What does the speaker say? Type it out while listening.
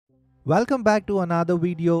Welcome back to another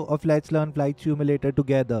video of Let's Learn Flight Simulator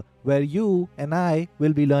together, where you and I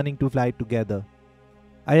will be learning to fly together.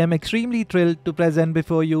 I am extremely thrilled to present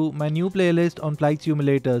before you my new playlist on flight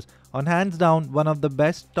simulators on hands down one of the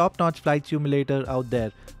best top-notch flight simulator out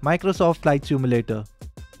there, Microsoft Flight Simulator.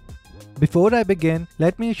 Before I begin,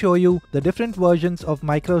 let me show you the different versions of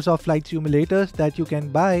Microsoft Flight Simulators that you can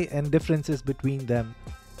buy and differences between them.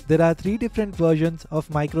 There are 3 different versions of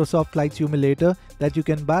Microsoft Flight Simulator that you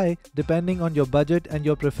can buy depending on your budget and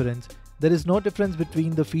your preference. There is no difference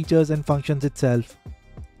between the features and functions itself.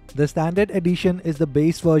 The Standard Edition is the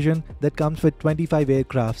base version that comes with 25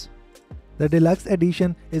 aircrafts. The Deluxe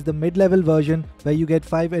Edition is the mid-level version where you get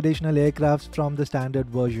 5 additional aircrafts from the standard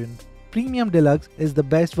version. Premium Deluxe is the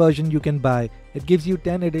best version you can buy. It gives you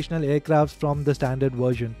 10 additional aircrafts from the standard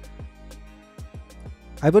version.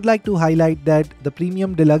 I would like to highlight that the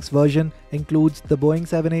Premium Deluxe version includes the Boeing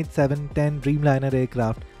 787-10 Dreamliner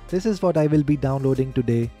aircraft. This is what I will be downloading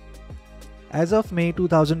today. As of May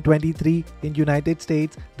 2023 in United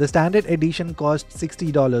States, the Standard Edition costs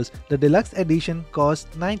 $60, the Deluxe Edition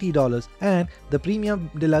costs $90 and the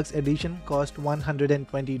Premium Deluxe Edition costs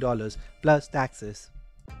 $120 plus taxes.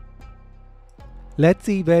 Let's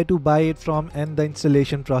see where to buy it from and the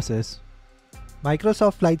installation process.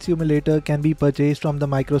 Microsoft Flight Simulator can be purchased from the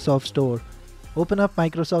Microsoft Store. Open up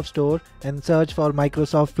Microsoft Store and search for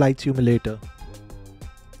Microsoft Flight Simulator.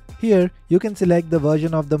 Here, you can select the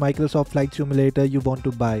version of the Microsoft Flight Simulator you want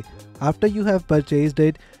to buy. After you have purchased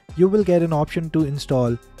it, you will get an option to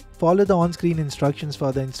install. Follow the on-screen instructions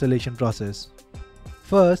for the installation process.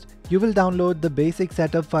 First, you will download the basic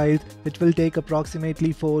setup files, which will take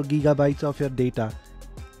approximately 4 GB of your data.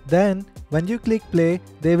 Then, when you click play,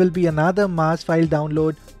 there will be another mass file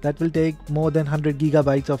download that will take more than 100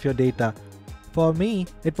 GB of your data. For me,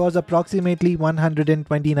 it was approximately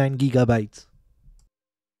 129 GB.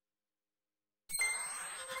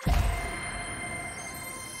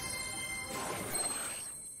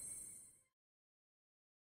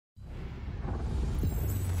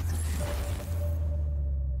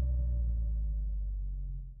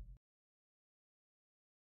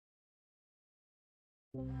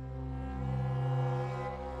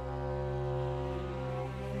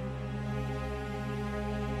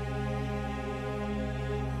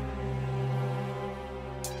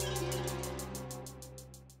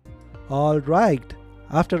 Alright,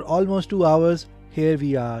 after almost 2 hours, here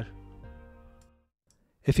we are.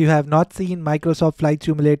 If you have not seen Microsoft Flight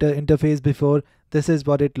Simulator interface before, this is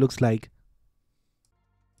what it looks like.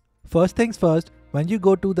 First things first, when you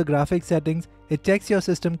go to the graphics settings, it checks your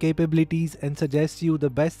system capabilities and suggests you the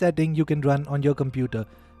best setting you can run on your computer.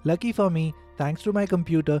 Lucky for me, thanks to my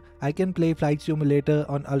computer, I can play Flight Simulator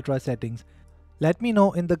on Ultra settings. Let me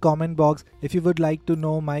know in the comment box if you would like to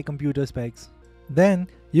know my computer specs. Then,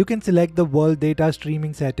 you can select the world data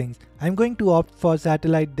streaming settings. I'm going to opt for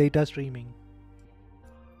satellite data streaming.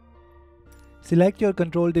 Select your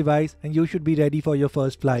control device and you should be ready for your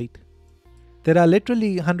first flight. There are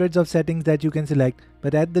literally hundreds of settings that you can select,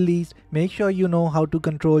 but at the least, make sure you know how to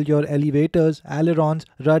control your elevators, ailerons,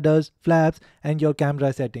 rudders, flaps, and your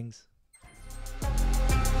camera settings.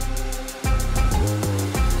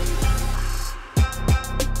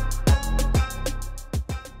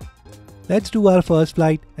 Let's do our first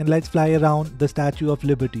flight and let's fly around the Statue of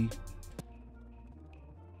Liberty.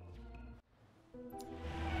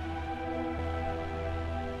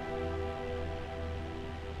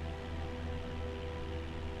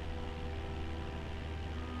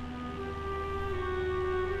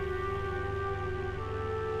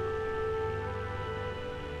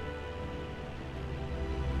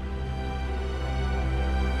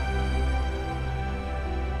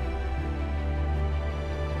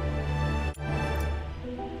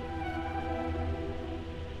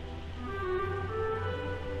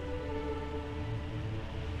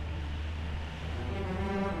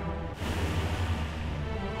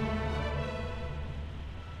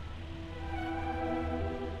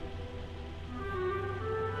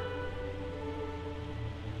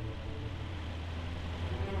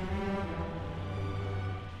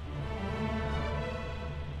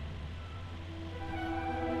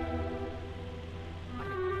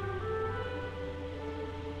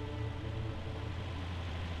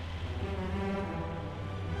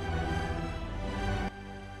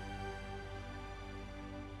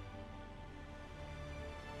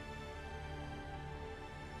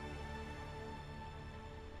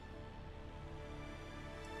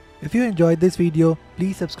 If you enjoyed this video,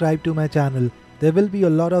 please subscribe to my channel. There will be a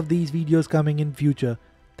lot of these videos coming in future.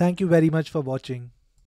 Thank you very much for watching.